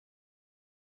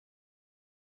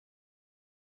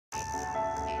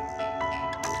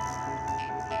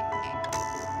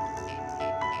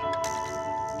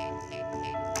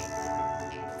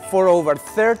For over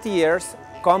 30 years,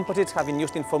 composites have been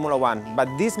used in Formula One, but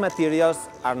these materials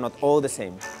are not all the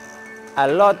same. A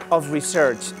lot of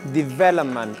research,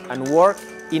 development and work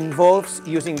involves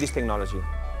using this technology.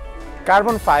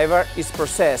 Carbon fiber is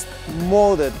processed,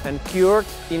 molded and cured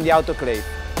in the autoclave.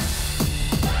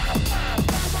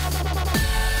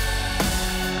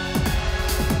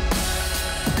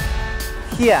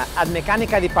 Here at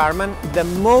Mechanical Department, the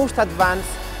most advanced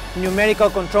numerical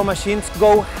control machines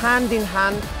go hand in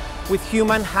hand with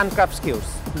human handcraft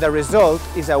skills. The result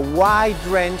is a wide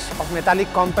range of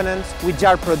metallic components which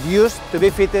are produced to be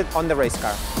fitted on the race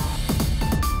car.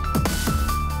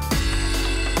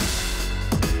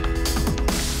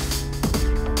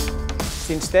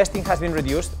 Since testing has been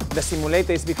reduced, the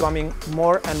simulator is becoming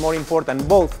more and more important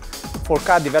both for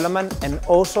car development and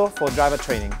also for driver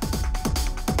training.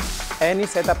 Any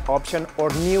setup option or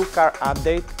new car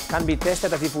update can be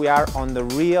tested as if we are on the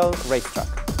real racetrack.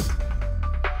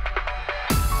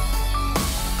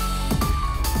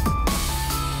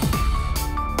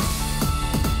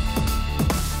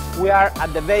 We are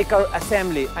at the vehicle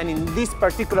assembly, and in this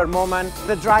particular moment,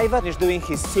 the driver is doing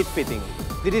his seat fitting.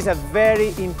 This is a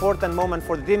very important moment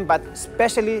for the team, but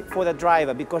especially for the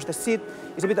driver, because the seat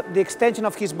is a bit of the extension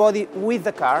of his body with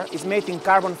the car. It's made in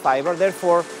carbon fiber,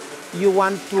 therefore you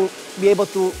want to be able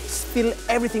to feel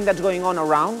everything that's going on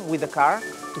around with the car,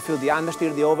 to feel the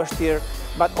understeer, the oversteer,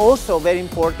 but also, very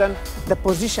important, the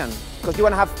position, because you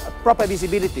want to have a proper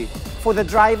visibility. For the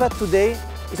driver today,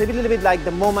 it's a little bit like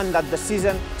the moment that the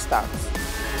season starts.